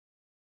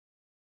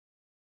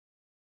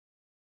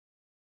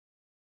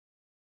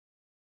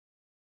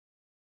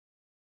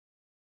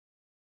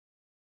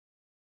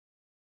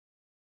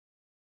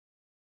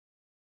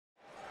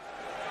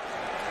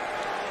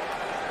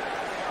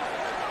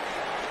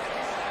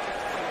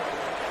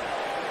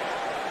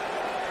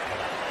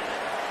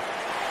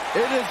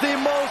It is the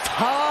most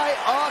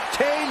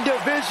high-octane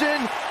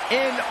division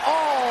in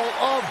all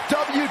of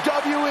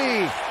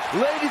WWE.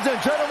 Ladies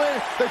and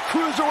gentlemen, the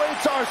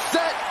cruiserweights are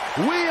set.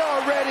 We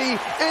are ready.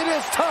 It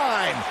is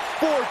time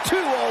for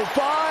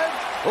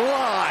 205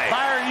 Live.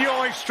 Byron, you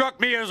always struck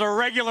me as a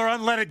regular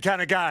unleaded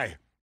kind of guy.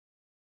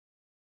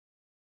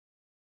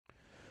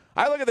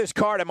 I look at this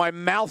card and my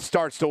mouth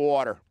starts to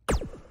water.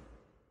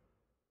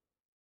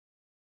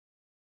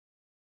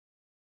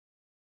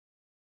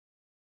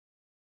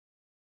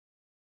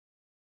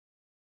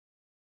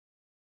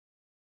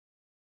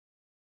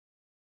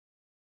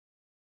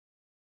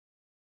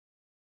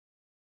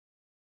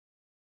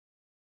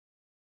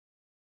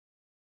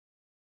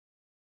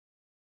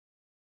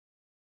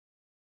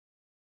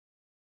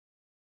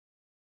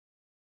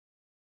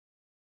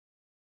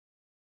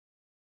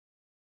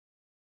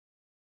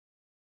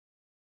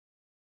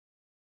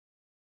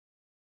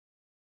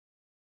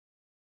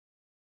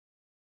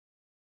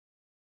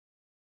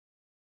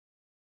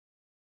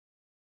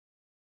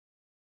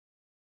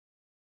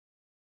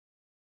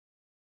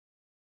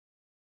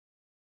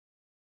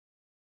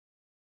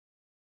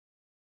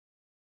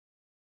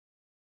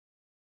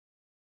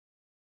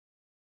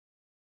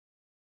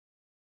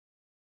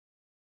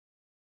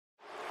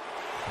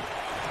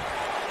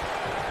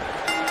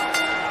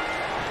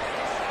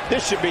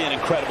 This should be an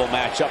incredible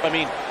matchup. I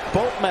mean,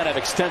 both men have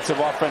extensive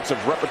offensive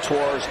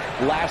repertoires,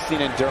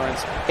 lasting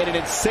endurance, and an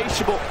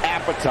insatiable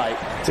appetite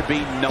to be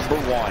number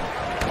one.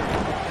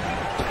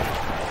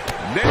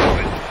 Nailed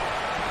it.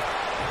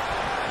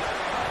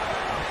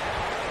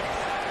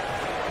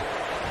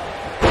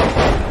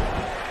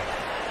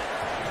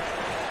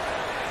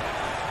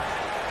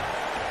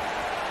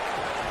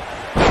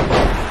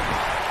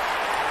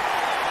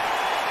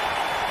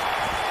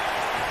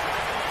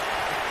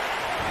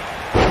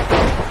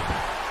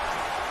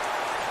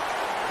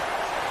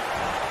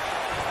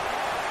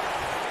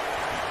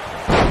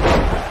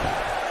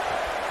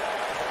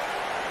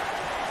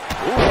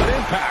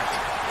 Impact.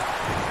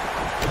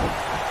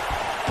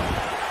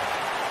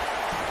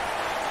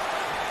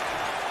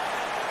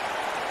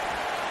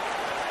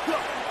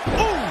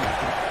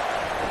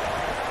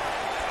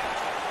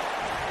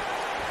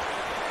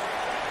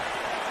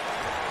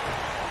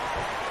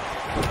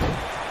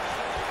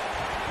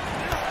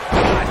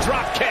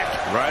 Drop kick.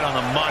 Right on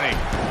the money.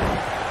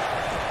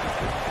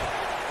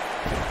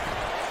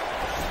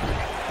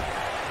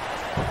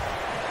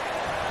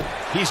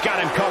 He's got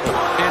him covered,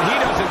 and he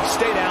doesn't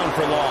stay down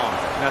for long.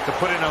 Have to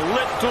put in a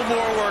little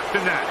more work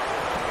than that.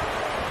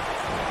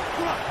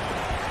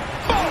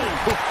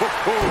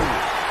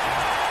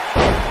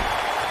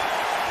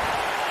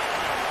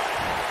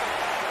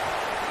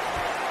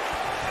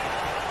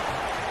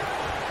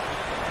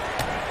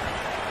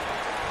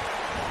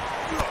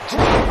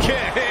 Drop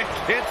kick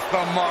hits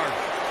the mark.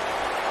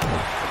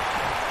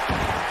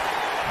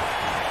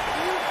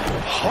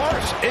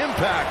 Harsh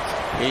impact.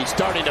 He's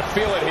starting to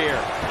feel it here.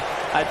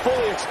 I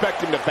fully expect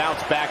him to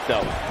bounce back,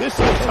 though. This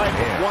is the type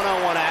of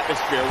one-on-one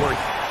atmosphere where he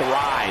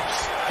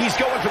thrives. He's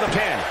going for the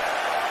pin.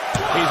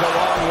 He's a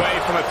long way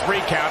from a 3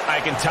 count, I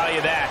can tell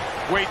you that.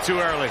 Way too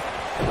early.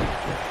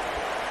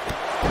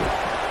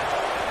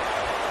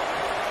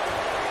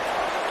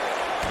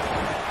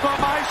 The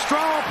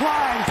maestro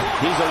applied.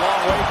 He's a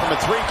long way from a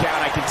 3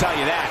 count, I can tell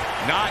you that.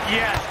 Not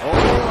yet. Oh,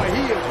 boy,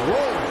 he is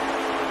rolling.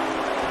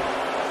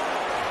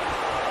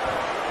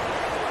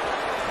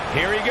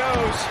 Here he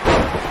goes.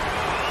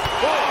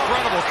 Oh,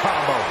 incredible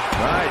combo.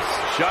 Nice.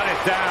 Shut it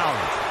down.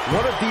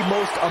 One of the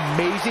most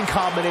amazing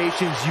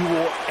combinations you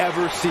will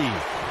ever see.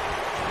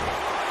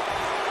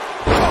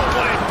 Oh,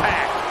 what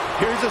impact.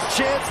 Here's his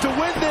chance to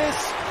win this.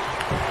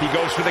 He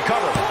goes for the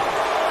cover.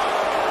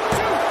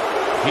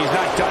 He's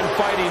not done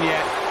fighting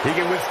yet. He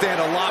can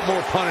withstand a lot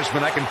more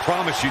punishment, I can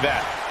promise you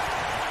that.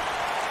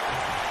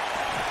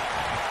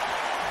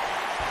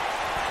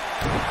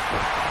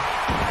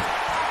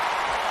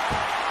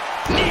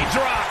 Knee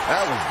drop.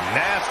 That was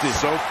nasty.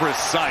 So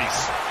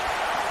precise.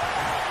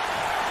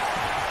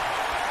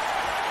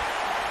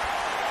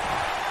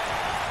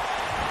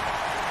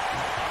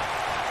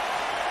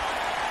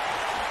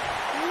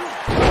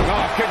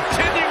 Oh,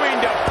 continuing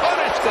to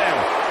punish them.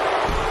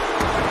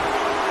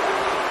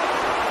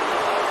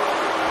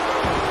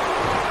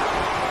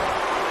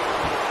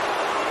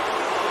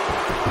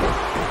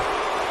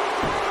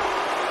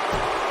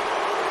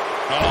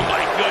 Oh,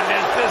 my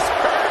goodness, this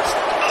hurts.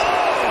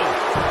 Oh!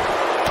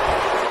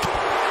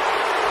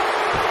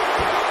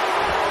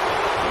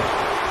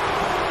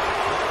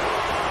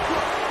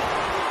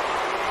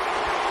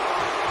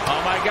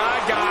 Oh, my God,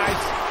 guys.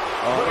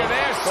 Look at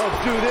this. Don't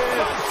do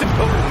this.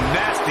 Oh,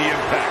 nasty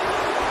impact.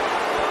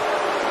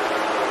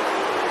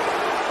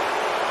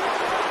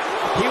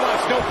 He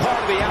wants no part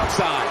of the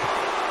outside.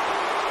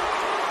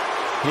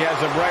 He has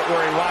him right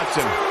where he wants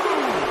him.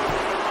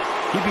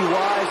 He'd be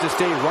wise to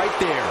stay right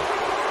there.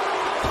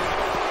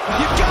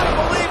 You've got to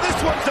believe this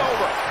one's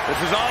over.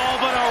 This is all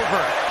but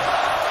over.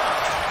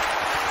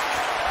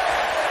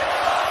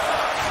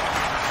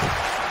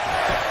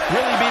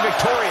 Really be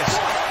victorious.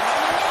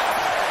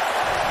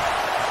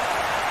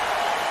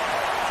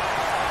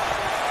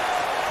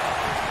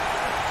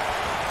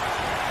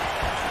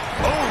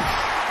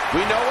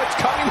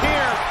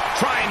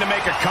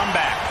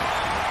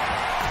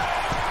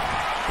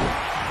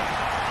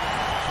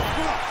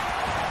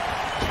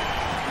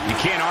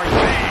 can't argue.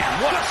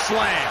 Man, what a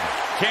slam.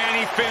 Can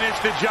he finish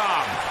the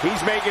job?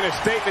 He's making a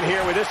statement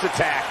here with this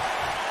attack.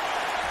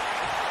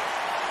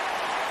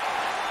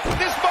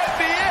 This might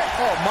be it.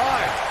 Oh,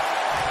 my.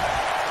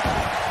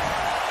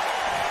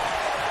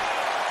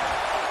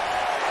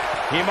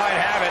 He might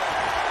have it.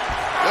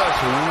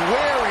 Just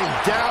wearing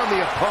down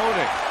the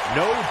opponent.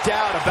 No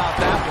doubt about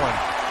that one.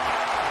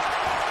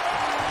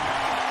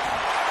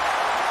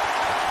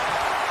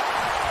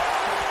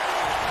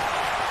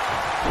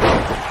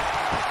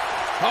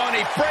 Oh, and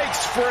he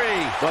breaks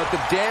free. But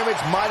the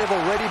damage might have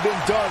already been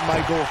done,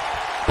 Michael.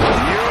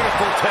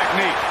 Beautiful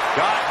technique.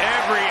 Got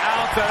every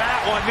ounce of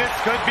that one. This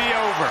could be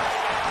over.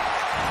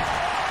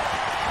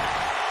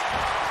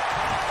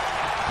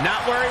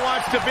 Not where he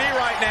wants to be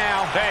right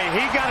now. Hey,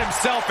 he got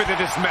himself into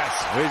this mess.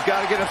 He's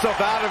got to get himself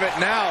out of it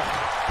now.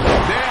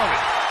 Nailed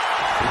it.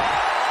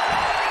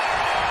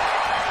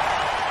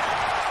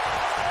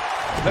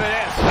 Look at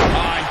this.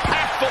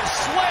 Impactful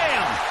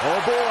slam. Oh,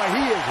 boy,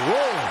 he is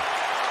rolling.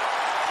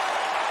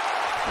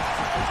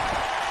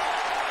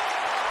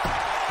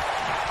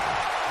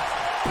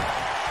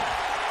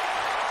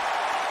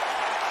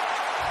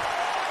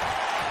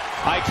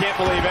 I can't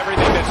believe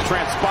everything that's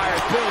transpired.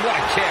 Boom, what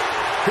a kick.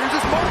 Here's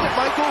his moment,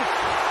 Michael.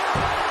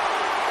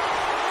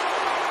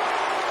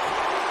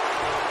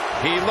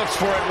 He looks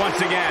for it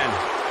once again.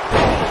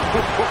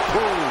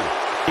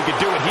 He could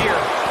do it here.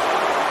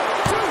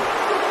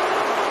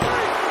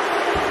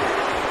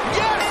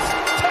 Yes!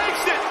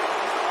 Takes it!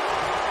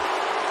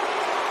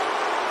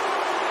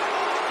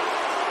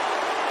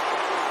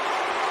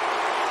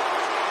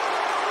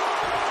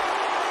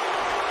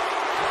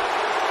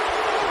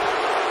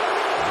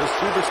 The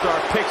superstar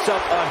picks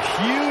up a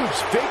huge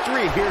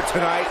victory here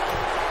tonight.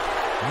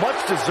 Much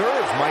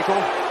deserved, Michael.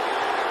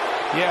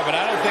 Yeah, but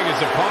I don't think his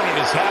opponent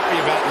is happy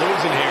about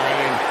losing here. I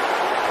mean,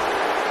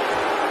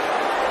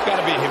 he's got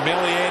to be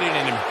humiliated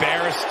and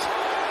embarrassed.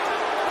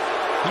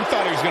 He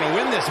thought he was going to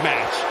win this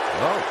match.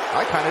 Well,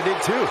 I kind of did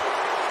too.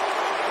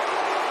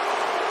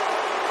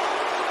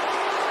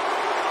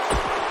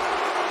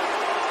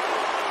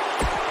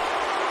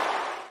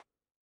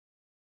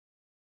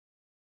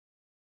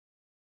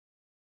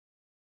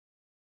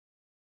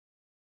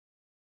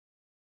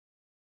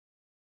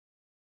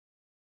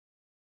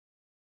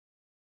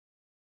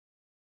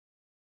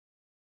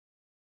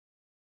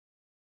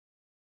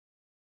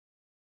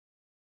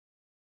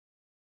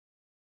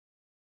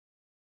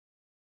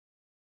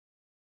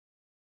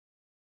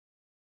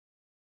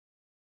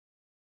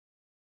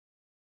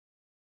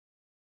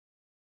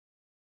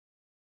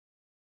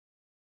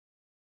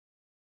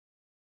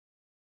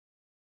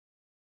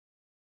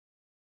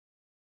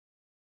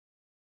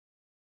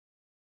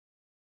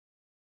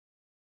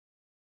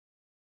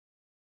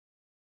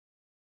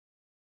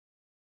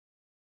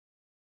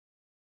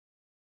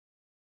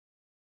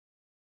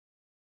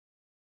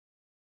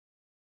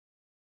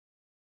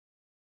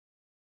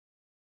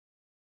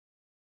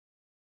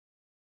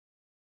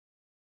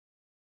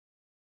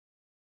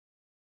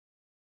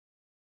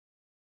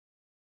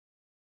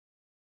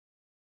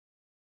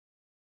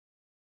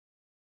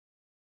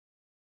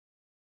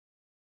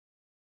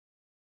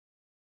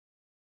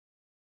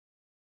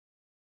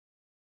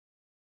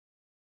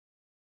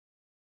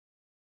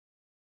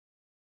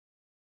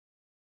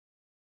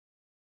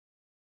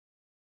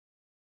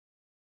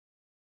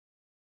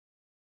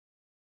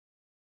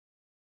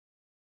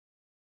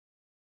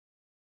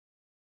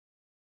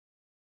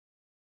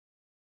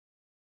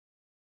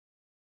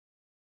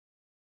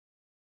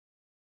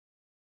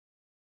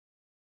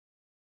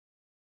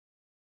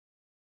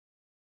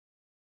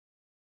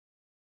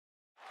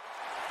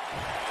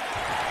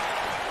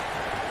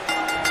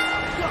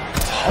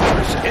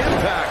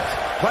 Impact.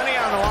 Plenty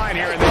on the line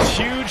here in this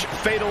huge,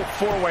 fatal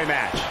four-way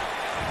match.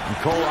 And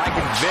Cole, I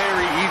can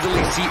very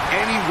easily see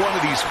any one of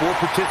these four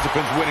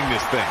participants winning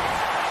this thing.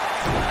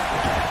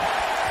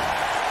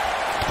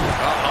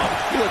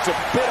 He looks a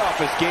bit off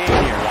his game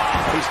here.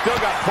 Wow. He's still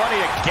got plenty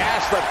of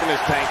gas left in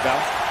his tank,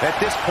 though. At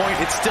this point,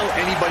 it's still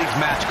anybody's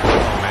match, Cole,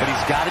 man. But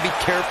he's got to be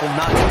careful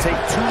not to take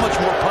too much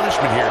more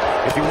punishment here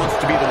if he wants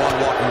to be the one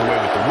walking away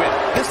with the win.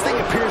 This thing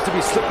appears to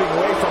be slipping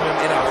away from him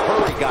in a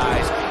hurry,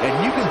 guys, and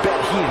you can bet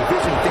he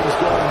envisioned things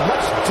going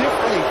much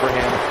differently for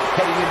him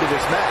heading into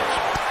this match.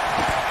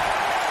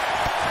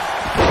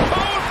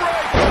 Bone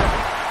breaker!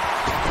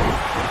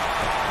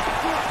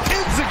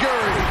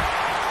 Enziguri!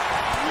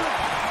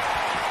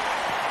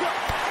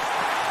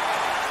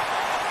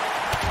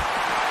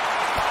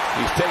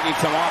 He's taking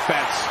some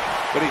offense,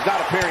 but he's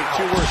not appearing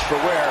too worse for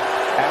wear,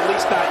 at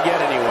least not yet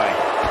anyway.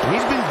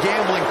 He's been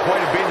gambling quite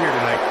a bit here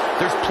tonight.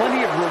 There's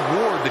plenty of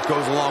reward that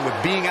goes along with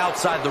being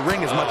outside the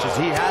ring as much as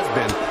he has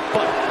been,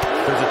 but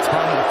there's a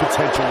ton of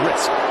potential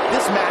risk.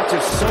 This match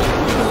is so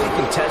evenly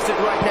contested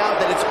right now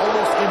that it's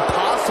almost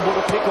impossible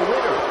to pick a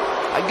winner.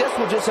 I guess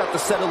we'll just have to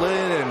settle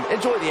in and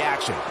enjoy the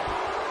action.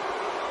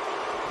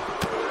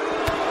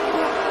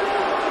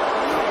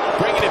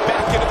 Bringing it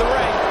back into the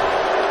ring.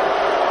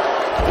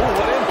 Ooh,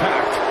 what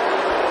impact.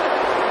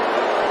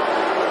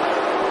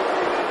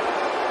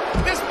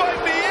 This might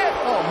be it.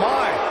 Oh,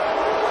 my.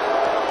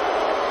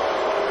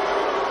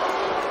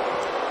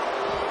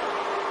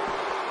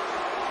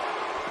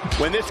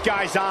 When this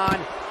guy's on,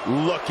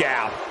 look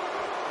out.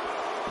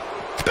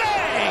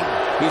 Bang!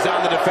 He's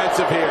on the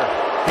defensive here.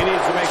 He needs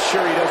to make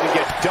sure he doesn't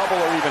get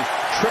double or even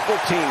triple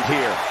teamed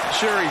here.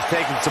 Sure, he's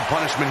taking some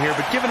punishment here,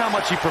 but given how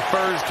much he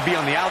prefers to be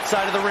on the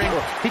outside of the ring,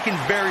 he can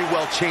very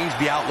well change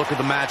the outlook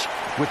of the match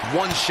with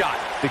one shot.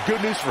 The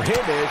good news for him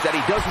is that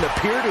he doesn't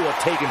appear to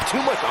have taken too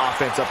much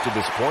offense up to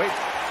this point,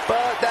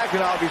 but that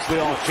can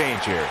obviously all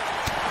change here.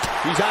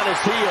 He's on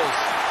his heels.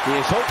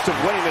 His hopes of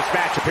winning this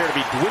match appear to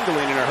be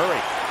dwindling in a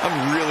hurry.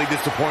 I'm really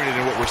disappointed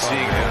in what we're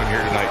seeing from him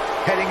here tonight.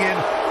 Heading in,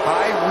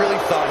 I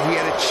really thought he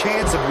had a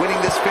chance of winning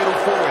this fatal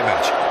four-way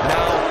match.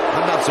 Now,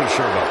 I'm not so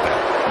sure about that.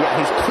 Yeah,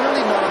 he's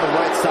clearly not on the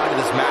right side of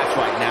this match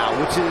right now,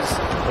 which is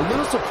a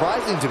little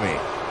surprising to me.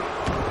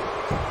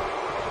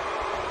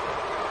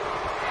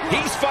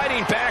 He's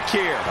fighting back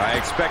here. I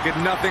expected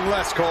nothing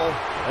less, Cole.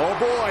 Oh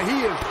boy,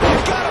 he is. You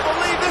gotta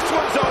believe this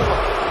one's over.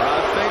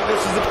 I think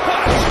this is a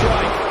bottom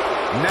strike.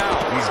 Now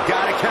he's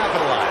got to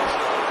capitalize.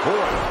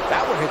 Boy, that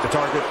one hit the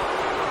target.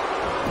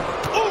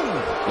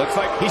 Ooh! Looks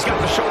like he's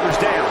got the shoulders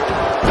down.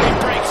 He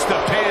breaks the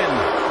pin.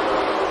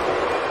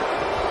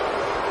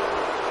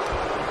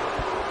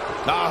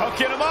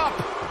 Hooking him up.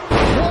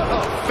 What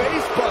a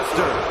face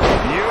buster.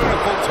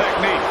 Beautiful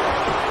technique.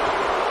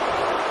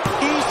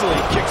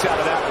 Easily kicks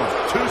out of that one.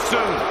 Too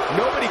soon.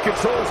 Nobody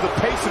controls the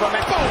pace of a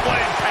match. Boom, what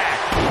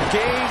impact.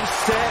 Game,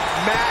 set,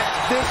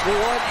 match. This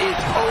one is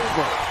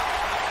over.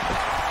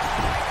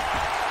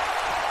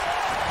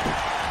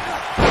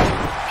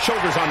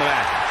 Shoulders on the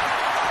mat.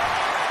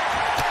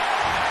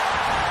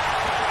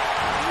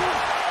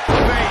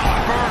 Face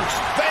first.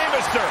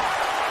 Famouser.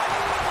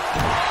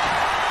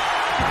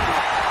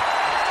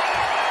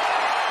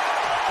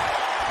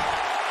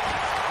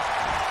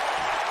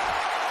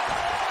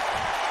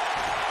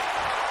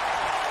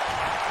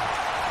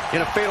 In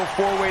a fatal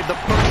four-way, the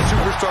first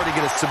superstar to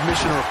get a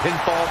submission or a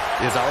pinfall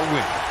is our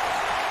winner.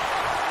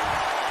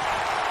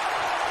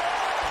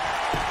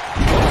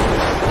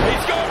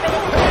 He's going for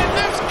the pin.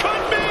 This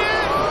could be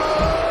it.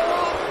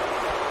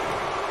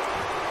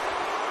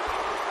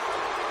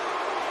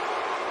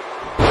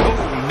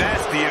 Oh,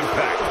 nasty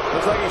impact.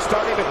 Looks like he's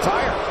starting to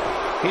tire.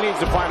 He needs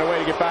to find a way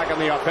to get back on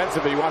the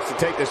offensive if he wants to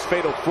take this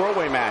fatal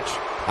four-way match.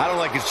 I don't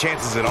like his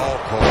chances at all,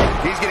 Cole.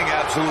 He's getting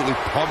absolutely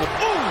pummeled.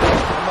 Ooh!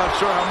 I'm not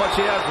sure how much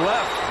he has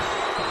left.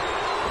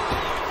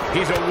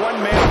 He's a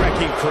one-man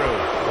wrecking crew.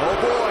 Oh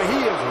boy, he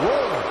is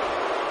rolling.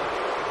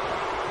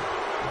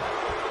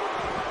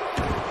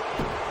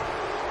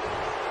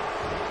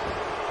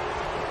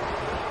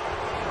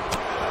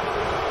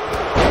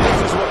 This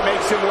is what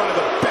makes him one of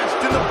the best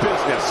in the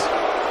business.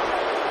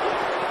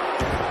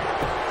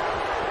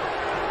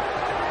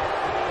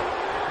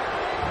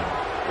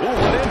 Ooh,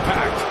 what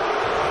impact.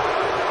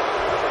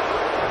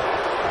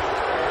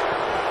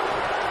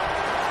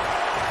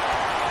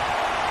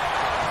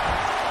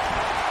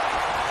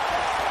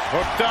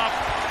 Hooked up.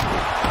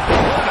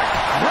 What an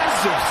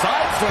aggressive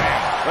side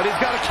slam. But he's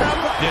got a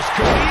counter. This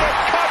could be it.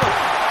 Covered.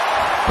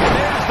 And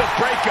there's the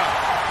breakup.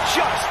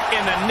 Just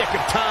in the nick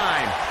of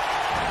time.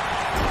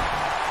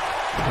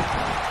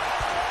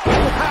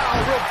 Wow,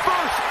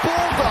 reverse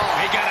bulldog.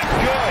 He got it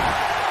good.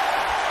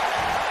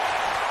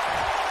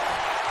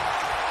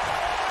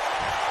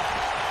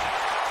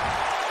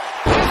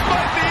 This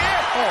might be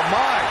it. Oh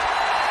my.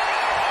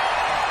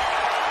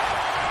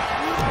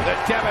 The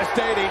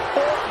devastating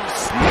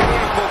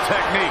beautiful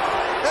technique.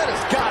 That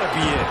has got to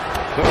be it.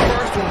 The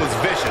first one was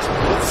vicious,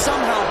 but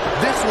somehow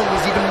this one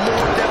was even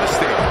more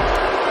devastating.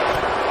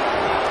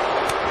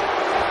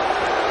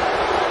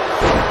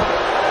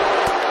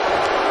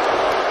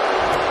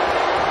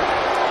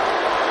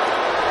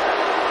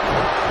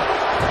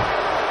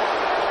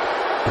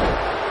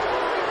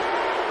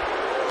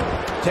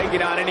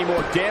 Taking on any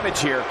more damage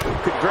here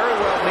could very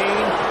well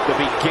mean the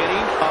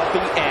beginning of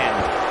the end.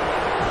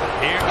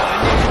 Here,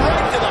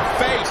 right to the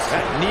face.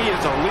 That knee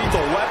is a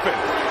lethal weapon.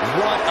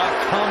 What a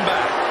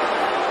comeback.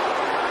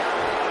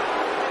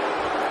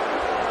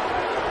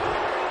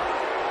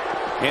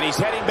 And he's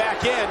heading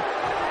back in.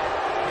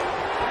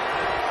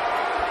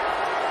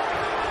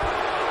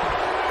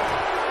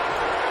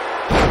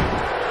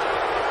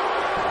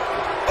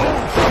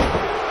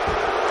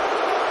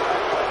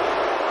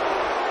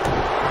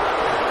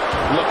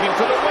 Looking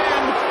for the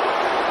win.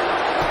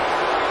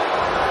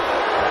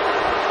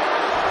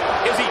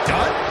 Is he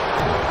done?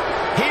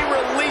 He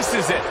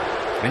releases it.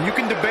 And you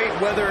can debate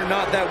whether or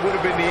not that would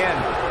have been the end.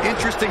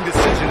 Interesting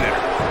decision there.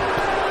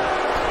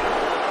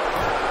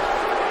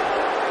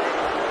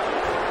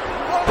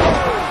 Whoa!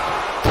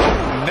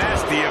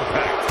 Nasty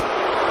impact.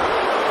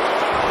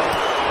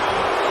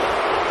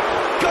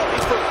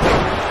 Goes for...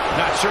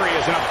 Not sure he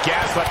has enough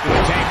gas left in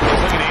the tank, but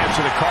he's looking to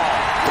answer the call.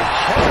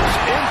 Harsh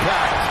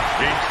impact.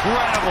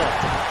 Incredible.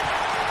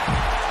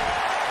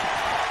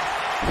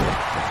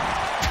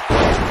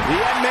 The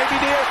end may be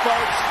near,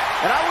 folks.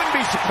 And I wouldn't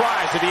be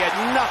surprised if he had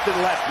nothing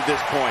left at this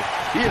point.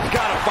 He has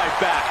got to fight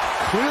back.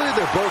 Clearly,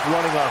 they're both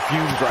running on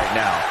fumes right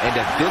now. And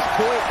at this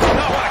point,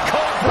 no, what a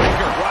code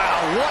breaker. Wow,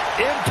 what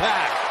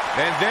impact.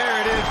 And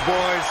there it is,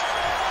 boys.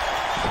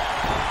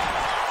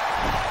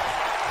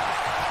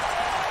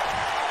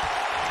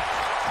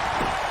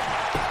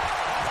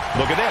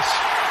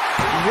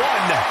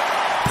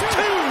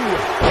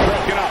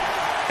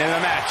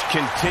 match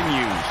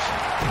continues.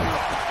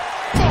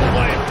 Boom,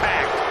 what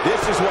impact.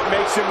 This is what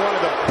makes him one of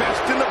the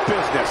best in the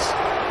business.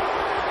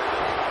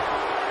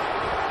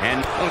 And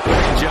a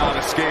great job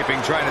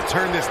escaping, trying to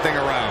turn this thing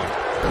around.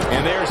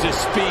 And there's his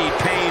speed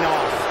paying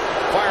off.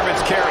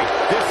 Fireman's carry.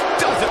 This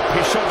does it.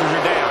 His shoulders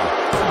are down.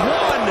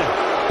 1,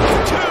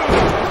 2.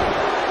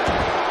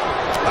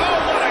 Oh,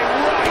 what a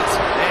right.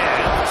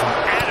 And some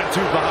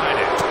attitude behind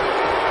it.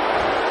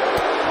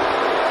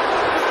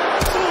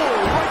 Ooh,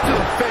 right to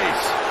the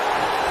face.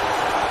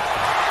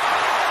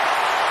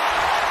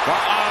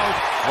 Uh-oh.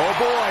 Oh,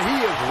 boy, he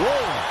is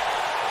rolling.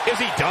 Is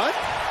he done?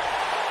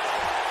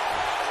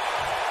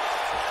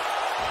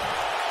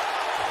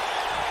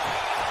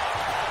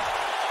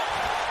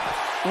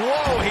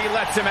 Whoa, he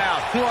lets him out.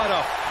 What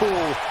a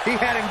fool. He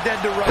had him dead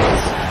to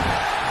rights.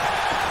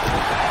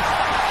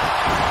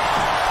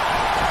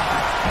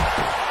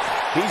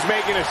 He's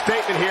making a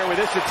statement here with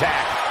this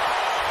attack.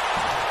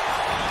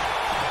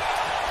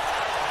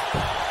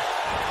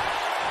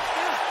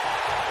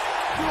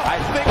 I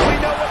think we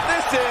know what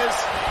this is.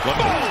 Boom!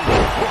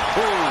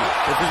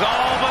 This is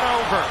all but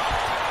over.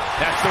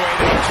 That's the way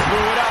they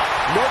screw it up.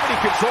 Nobody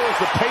controls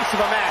the pace of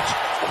a match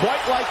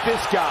quite like this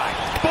guy.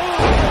 Boom!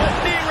 A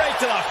knee right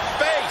to the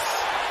face.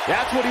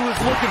 That's what he was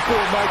looking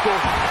for, Michael.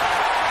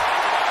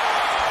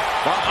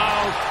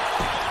 Uh-oh.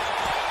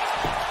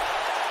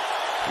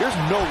 There's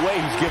no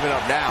way he's giving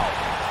up now.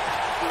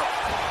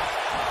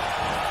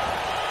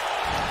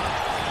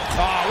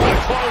 Oh, what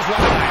a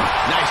clothesline.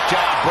 Nice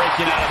job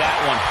breaking out of that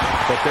one.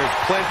 But there's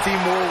plenty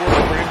more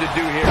work for him to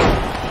do here.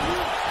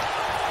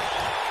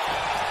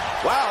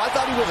 Wow, I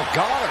thought he was a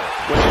goner.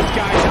 When this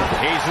guy's up,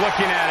 He's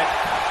looking at it.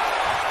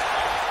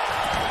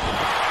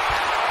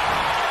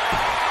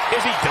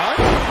 is he done?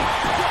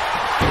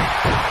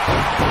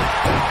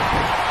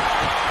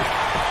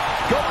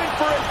 Going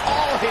for it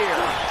all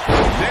here.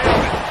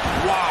 Nailed it.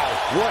 Wow,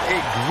 what a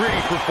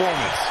gritty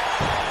performance.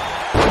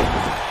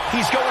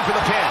 He's going for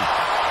the pin.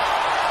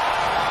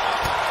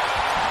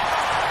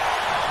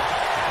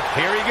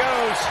 Here he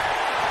goes.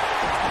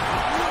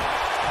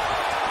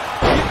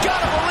 You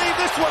gotta believe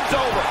this one's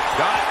over.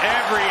 Got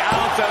every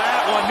ounce of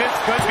that one. This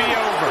could be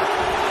over.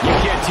 You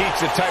can't teach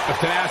the type of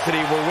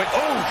tenacity we're with.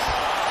 Oh,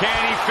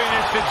 can he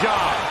finish the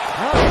job?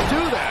 How did he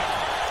do that?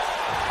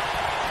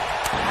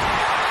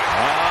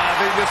 I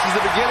think this is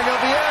the beginning of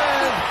the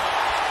end.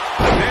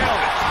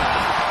 Nailed it.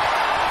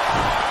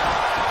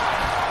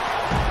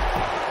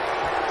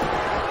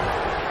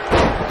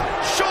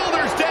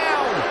 Shoulders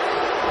down.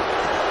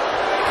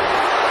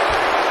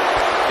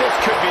 This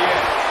could be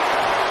it.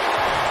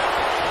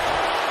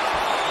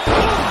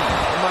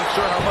 I'm not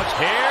sure how much.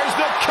 Here's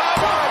the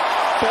cover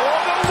for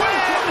the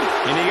win.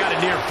 And he got a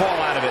near fall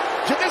out of it.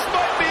 This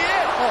might be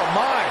it. Oh,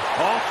 my.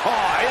 Oh,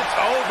 it's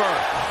over.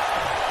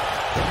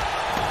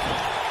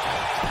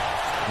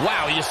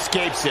 Wow, he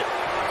escapes it.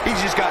 He's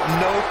just got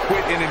no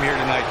quit in him here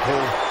tonight,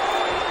 Cole.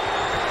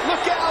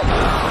 Look out.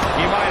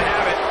 He might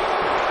have it.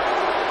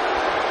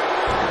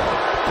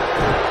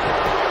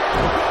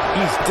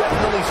 He's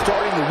definitely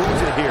starting to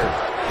lose it here.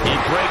 He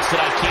breaks it.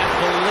 I can't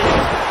believe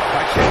it.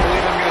 I can't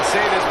believe I'm going to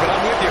say this, but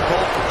I'm with you,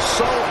 Cole.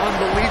 So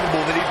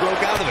unbelievable that he broke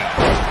out of that.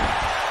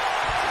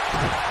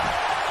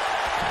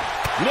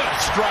 What a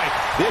strike.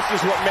 This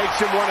is what makes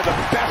him one of the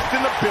best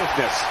in the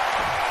business.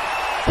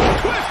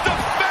 Twist of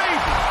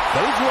fate.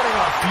 But he's running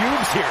on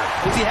fumes here.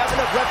 Does he have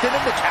enough left in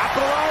him to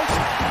capitalize?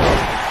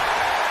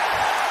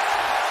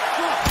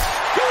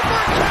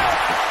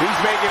 He's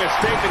making a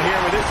statement here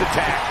with this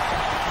attack.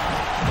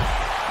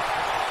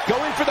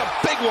 Going for the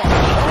big one.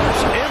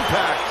 Harsh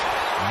impact.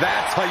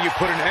 That's how you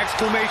put an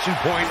exclamation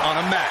point on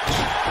a match.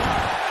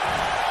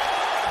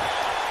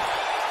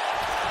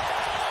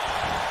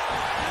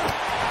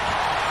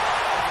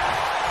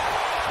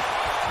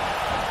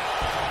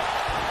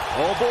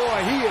 Oh boy,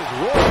 he is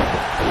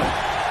rolling.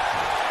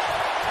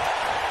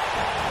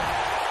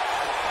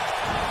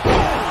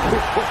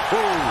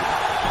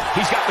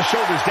 He's got the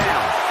shoulders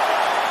down.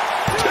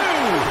 2.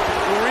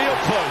 Real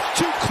close.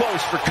 Too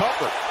close for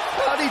comfort.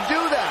 How'd he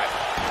do that?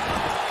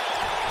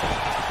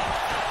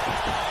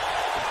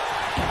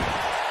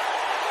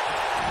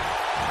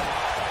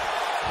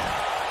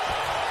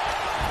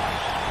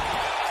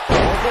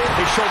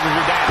 His shoulders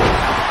are down.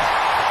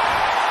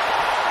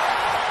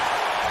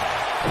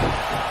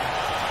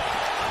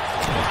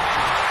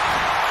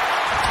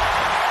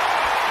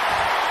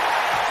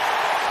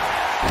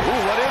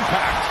 Ooh, what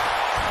impact.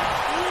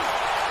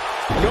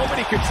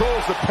 Nobody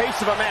controls the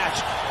pace of a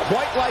match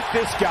quite like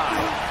this guy.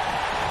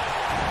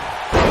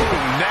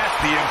 Ooh,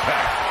 nasty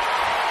impact.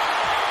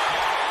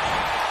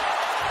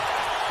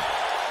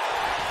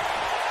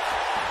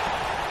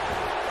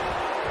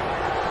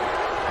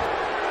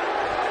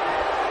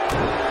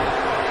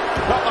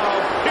 Uh-oh.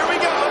 Here we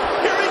go.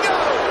 Here we go.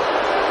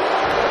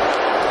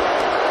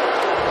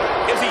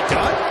 Is he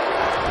done?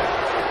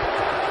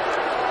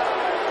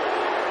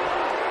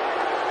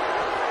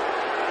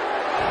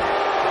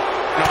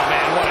 Oh,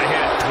 man, what a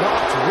hit.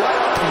 Knocked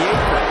right off the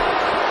apron.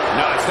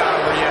 No, it's not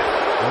over yet.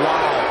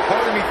 Wow.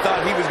 Part of me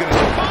thought he was going to...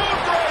 Bone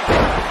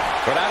breaker.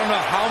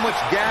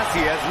 much gas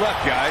he has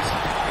left, guys.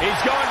 He's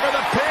going for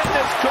the pin.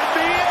 This could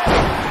be it.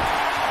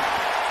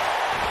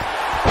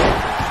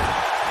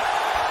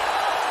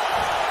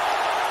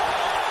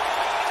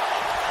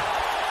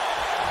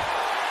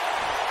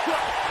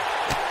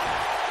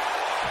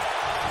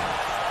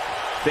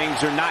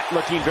 Things are not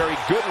looking very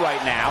good right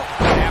now.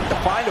 They have to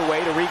find a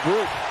way to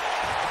regroup.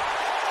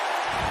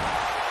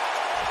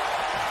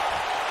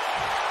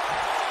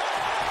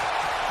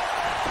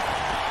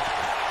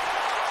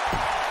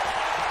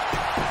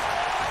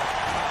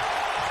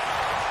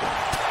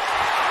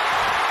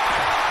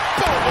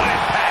 Boom, what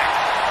impact.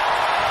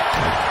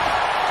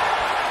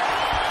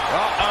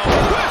 Uh-oh.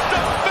 Twist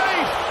of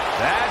fate.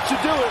 That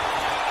should do it.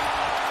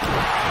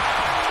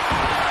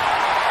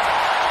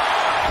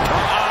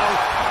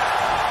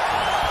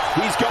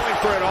 He's going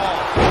for it all.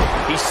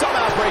 He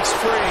somehow breaks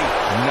free.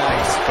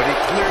 Nice, but he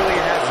clearly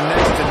has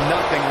next to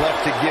nothing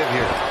left to give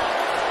here.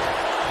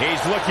 He's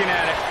looking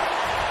at it.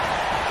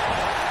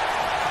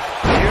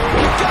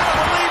 You gotta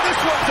believe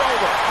this one's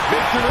over.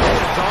 Victory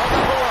is on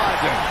the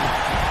horizon.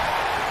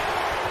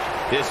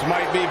 This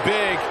might be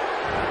big.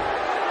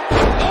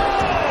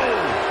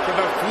 Oh! To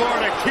the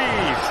Florida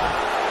Keys.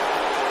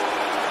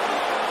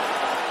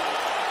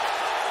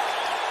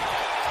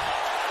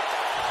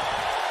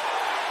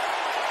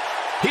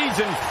 He's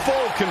in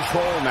full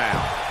control now.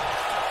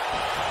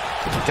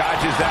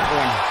 Dodges that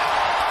one.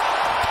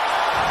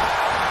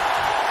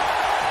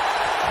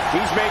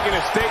 He's making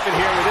a statement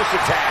here with this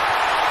attack.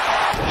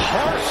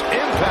 Harsh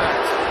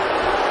impact.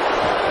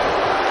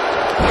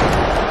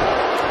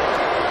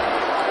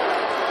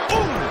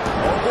 Boom!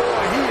 Oh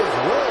boy, he is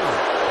rolling.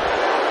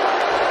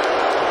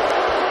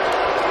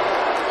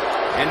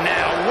 And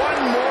now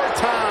one more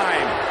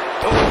time.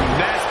 Oh,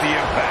 nasty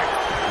impact.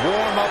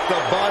 Warm up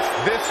the bus.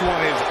 This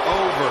one is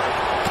over.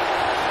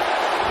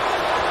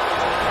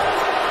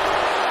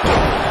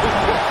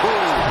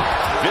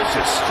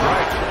 Vicious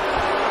strike.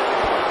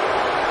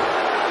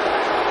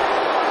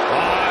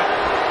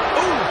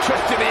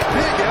 Twisted it.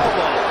 Big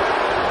elbow.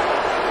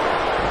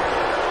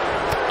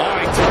 Oh,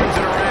 he turns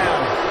it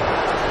around.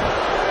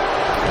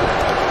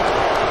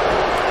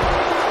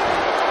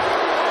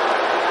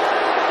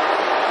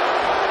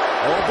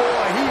 Oh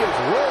boy, he is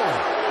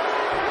rolling.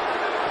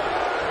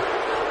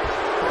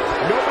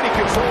 Nobody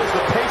controls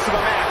the pace of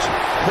a match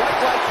quite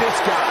like this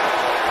guy.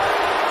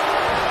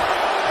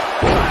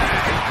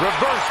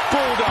 Reverse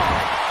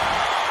bulldog.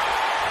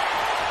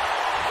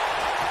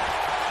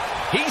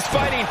 He's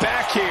fighting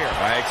back here.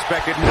 I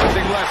expected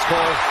nothing less,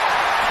 Cole.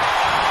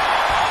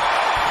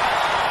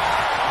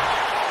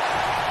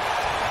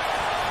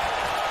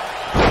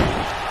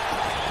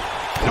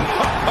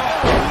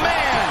 Oh,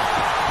 man.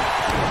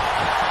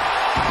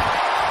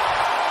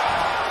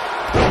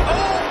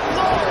 Oh,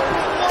 low,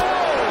 low.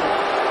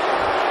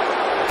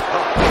 A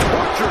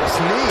torturous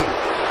knee.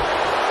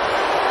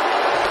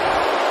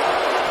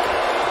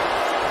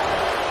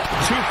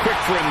 Too quick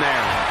for him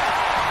there.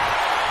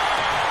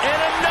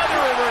 And another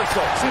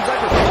reversal. Seems like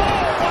Oh,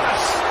 what a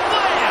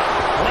slam!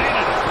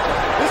 Landed it.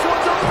 this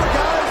one's over,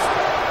 guys.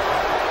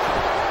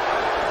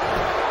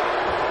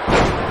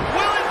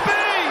 Will it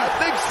be? I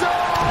think so.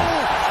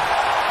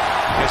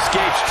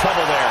 Escapes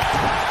trouble there.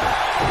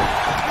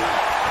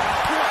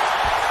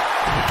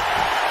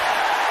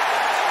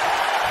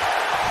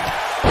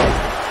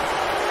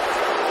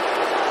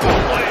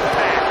 What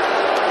impact.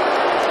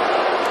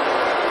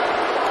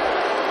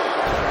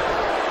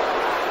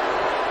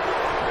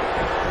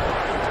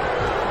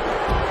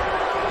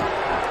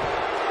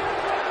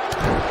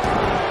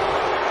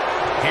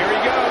 Here he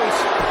goes.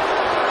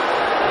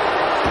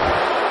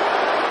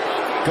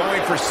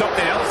 Going for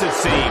something else, it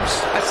seems.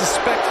 I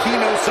suspect he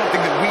knows something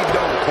that we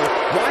don't, Cole.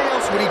 Why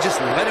else would he just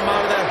let him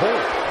out of that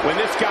hole? When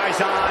this guy's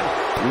on,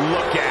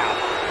 look out.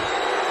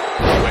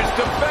 Twist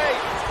of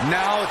fate.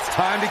 Now it's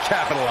time to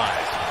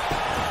capitalize.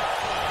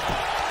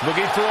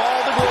 Looking for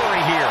all the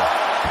glory here.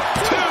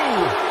 2,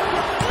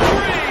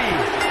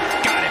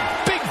 3. Got him.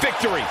 Big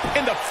victory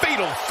in the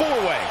fatal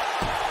four-way.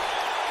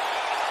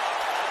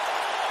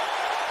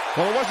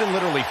 Well, it wasn't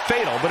literally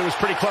fatal, but it was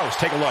pretty close.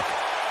 Take a look.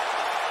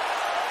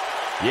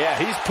 Yeah,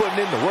 he's putting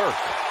in the work.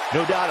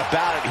 No doubt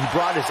about it. He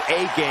brought his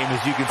A game,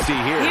 as you can see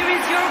here. Here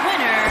is your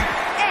winner,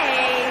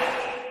 A.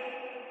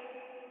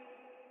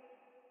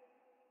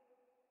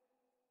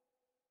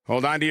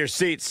 Hold on to your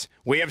seats.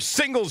 We have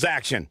singles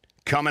action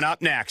coming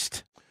up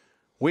next.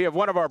 We have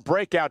one of our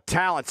breakout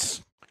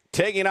talents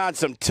taking on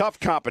some tough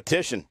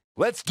competition.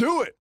 Let's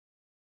do it.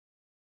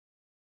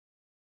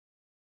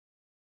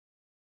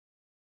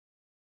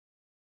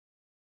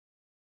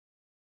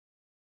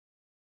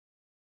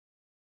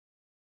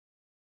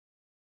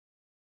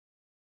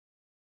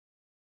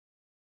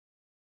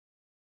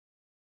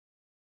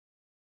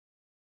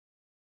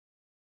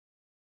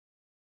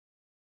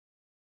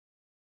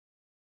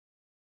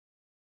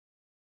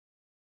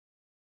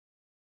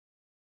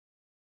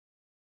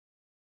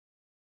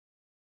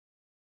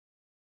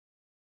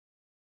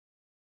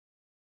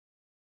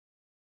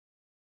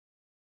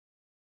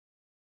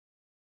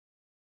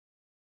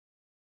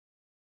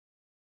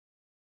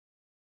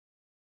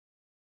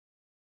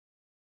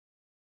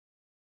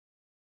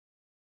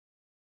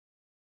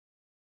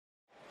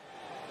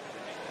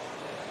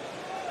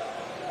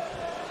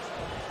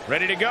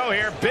 Ready to go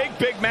here. Big,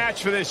 big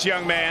match for this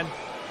young man.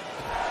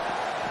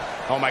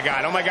 Oh, my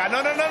God. Oh, my God.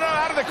 No, no, no, no.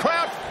 Out of the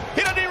crowd.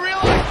 He doesn't even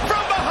realize.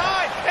 From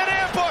behind. An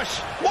ambush.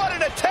 What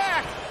an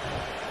attack.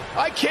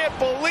 I can't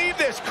believe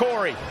this,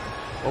 Corey.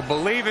 Well,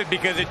 believe it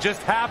because it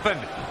just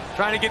happened.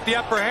 Trying to get the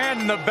upper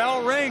hand and the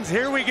bell rings.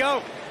 Here we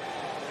go.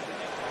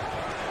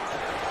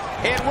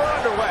 And we're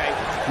underway.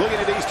 Looking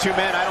at these two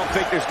men, I don't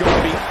think there's going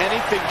to be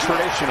anything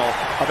traditional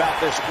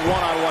about this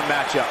one-on-one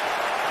matchup.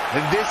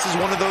 And this is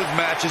one of those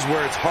matches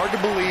where it's hard to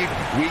believe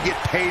we get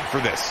paid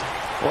for this.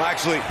 Well,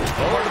 actually,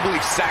 hard to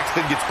believe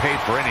Saxton gets paid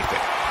for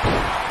anything.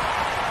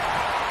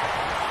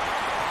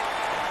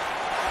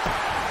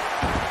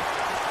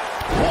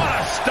 What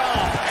a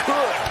stomp.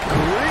 Good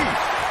grief.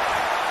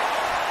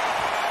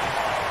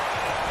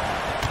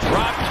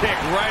 Drop kick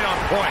right on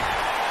point.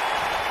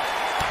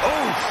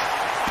 Oof.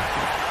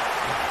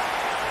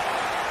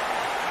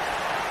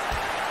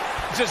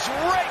 Just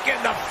rake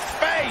in the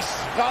face.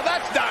 No,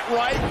 that's not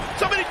right.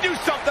 Somebody do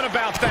something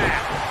about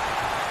that.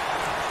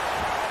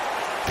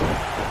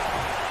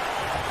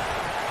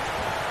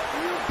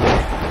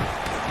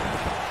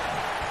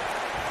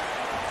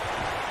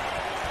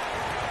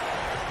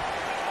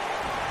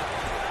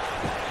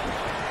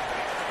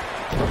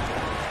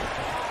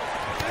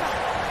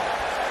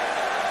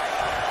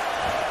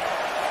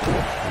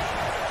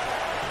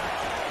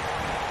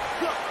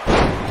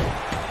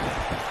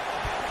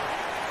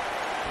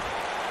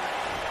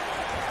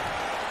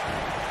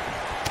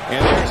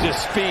 And there's his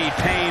speed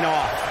paying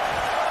off.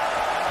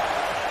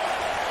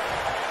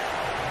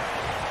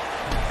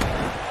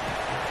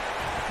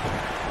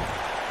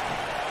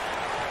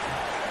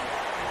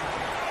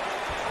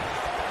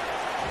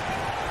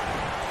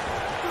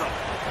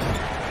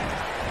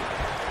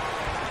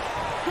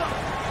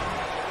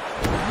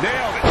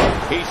 Nailed it.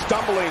 He's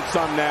stumbling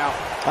some now.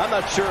 I'm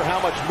not sure how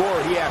much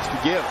more he has to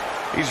give.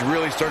 He's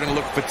really starting to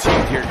look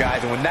fatigued here,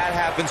 guys. And when that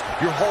happens,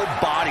 your whole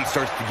body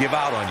starts to give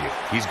out on you.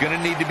 He's going to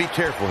need to be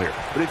careful here.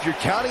 But if you're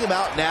counting him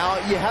out now,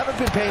 you haven't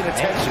been paying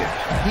attention.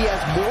 He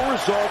has more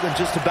resolve than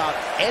just about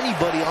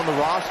anybody on the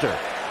roster.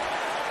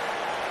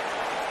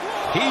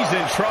 He's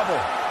in trouble.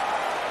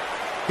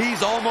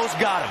 He's almost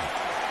got him.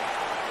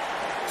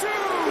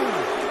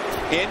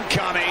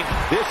 Incoming.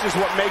 This is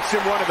what makes him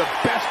one of the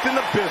best in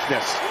the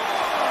business.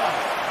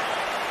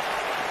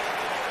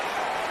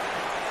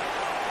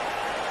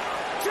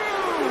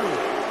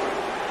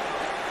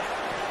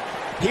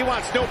 He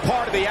wants no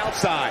part of the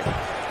outside.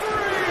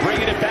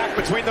 Bringing it back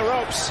between the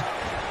ropes.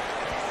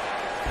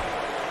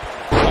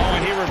 Oh,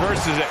 and he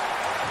reverses it.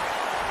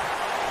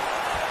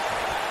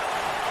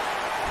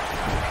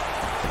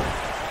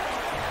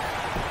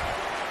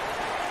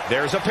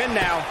 There's a pin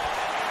now.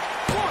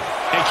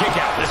 And kick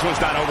out. This one's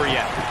not over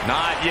yet.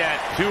 Not yet.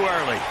 Too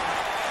early.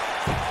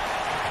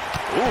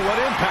 Ooh, what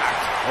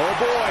impact. Oh,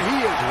 boy,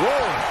 he is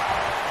rolling.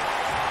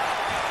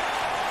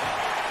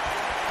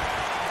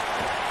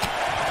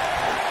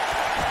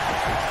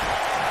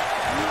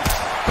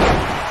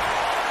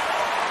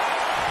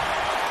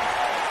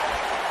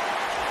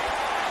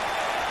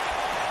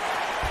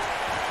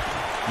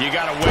 You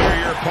got to wear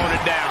your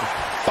opponent down.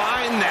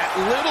 Find that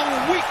little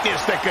weakness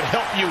that could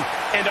help you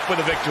end up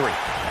with a victory.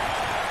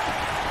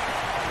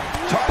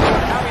 Talk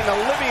about having the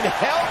living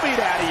hell beat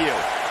out of you.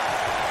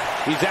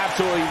 He's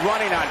absolutely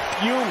running on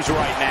fumes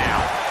right now.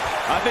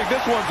 I think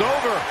this one's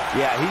over.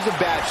 Yeah, he's in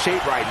bad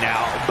shape right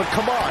now. But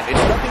come on,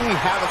 it's nothing we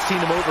haven't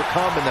seen him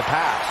overcome in the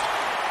past.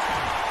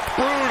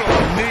 Brutal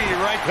knee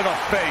right to the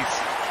face.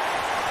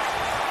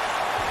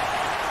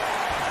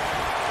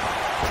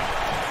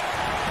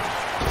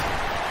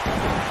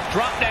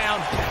 Drop down.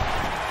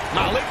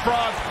 Now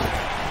leapfrog.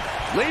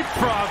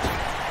 Leapfrog.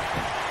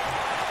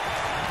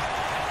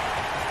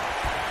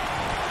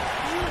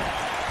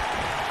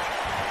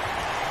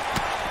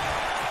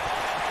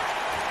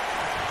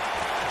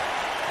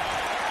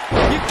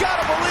 You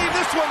gotta believe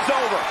this one's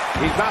over.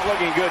 He's not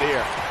looking good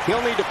here.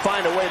 He'll need to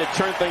find a way to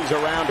turn things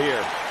around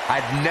here.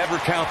 I'd never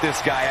count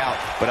this guy out,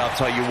 but I'll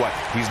tell you what,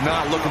 he's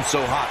not looking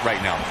so hot right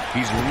now.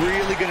 He's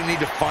really going to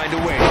need to find a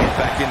way to get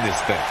back in this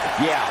thing.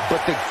 Yeah, but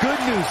the good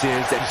news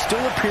is that he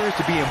still appears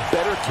to be in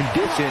better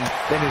condition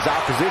than his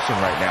opposition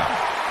right now.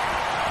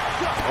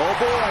 Oh,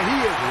 boy, he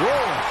is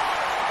rolling.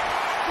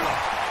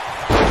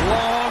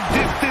 Long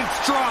distance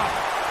drop.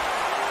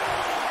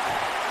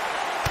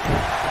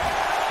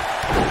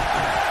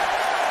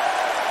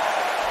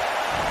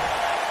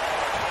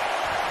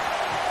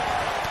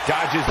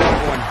 Dodges that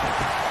one.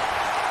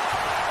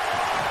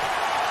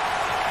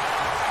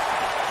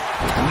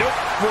 Nope,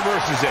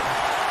 reverses it.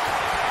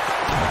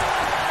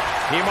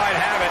 He might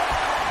have it.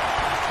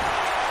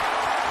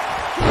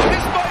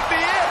 This might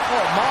be it.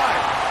 Oh, my.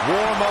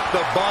 Warm up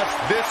the bus.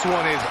 This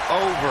one is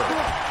over.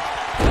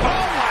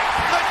 Oh, my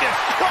goodness,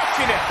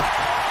 crushing it.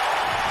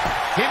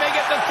 He may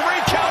get the 3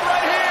 count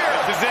right here.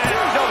 This is it.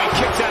 No, he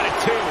kicks out at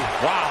 2.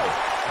 Wow.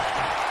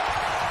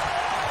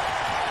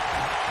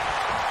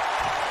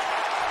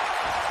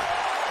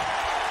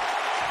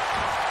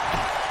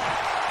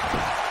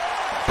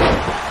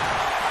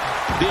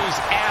 These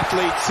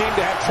athletes seem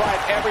to have tried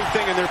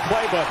everything in their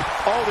playbook.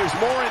 Oh, there's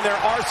more in their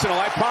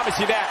arsenal, I promise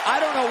you that. I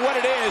don't know what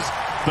it is,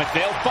 but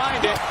they'll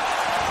find it.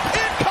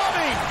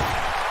 Incoming!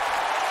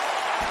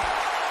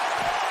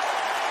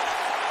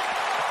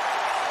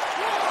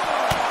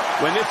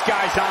 When this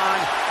guy's on,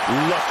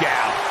 look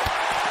out.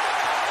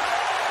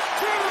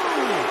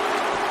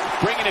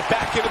 Bringing it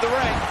back into the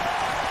ring.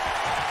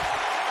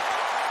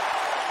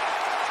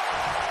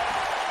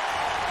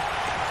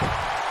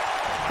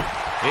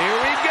 Here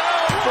we go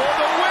for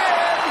the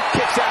win.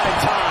 Kicks out in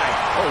time.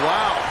 Oh,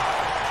 wow.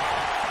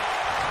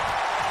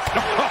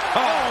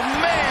 Oh,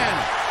 man.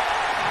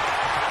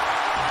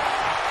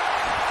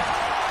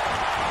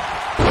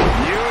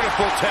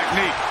 Beautiful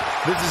technique.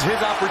 This is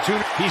his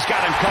opportunity. He's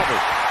got him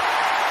covered.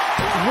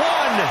 1,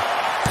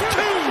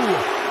 2,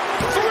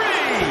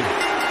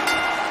 3.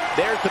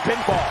 There's the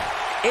pinfall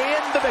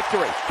and the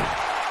victory.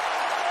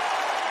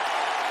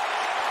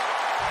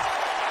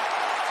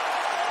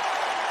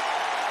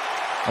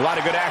 A lot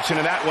of good action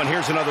in that one.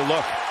 Here's another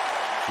look.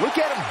 Look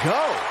at him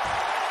go.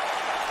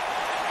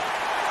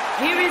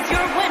 Here is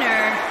your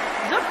winner,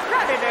 the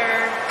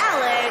Predator,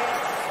 Alex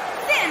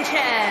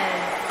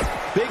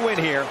Sanchez. Big win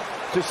here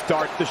to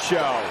start the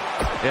show.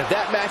 If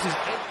that match is...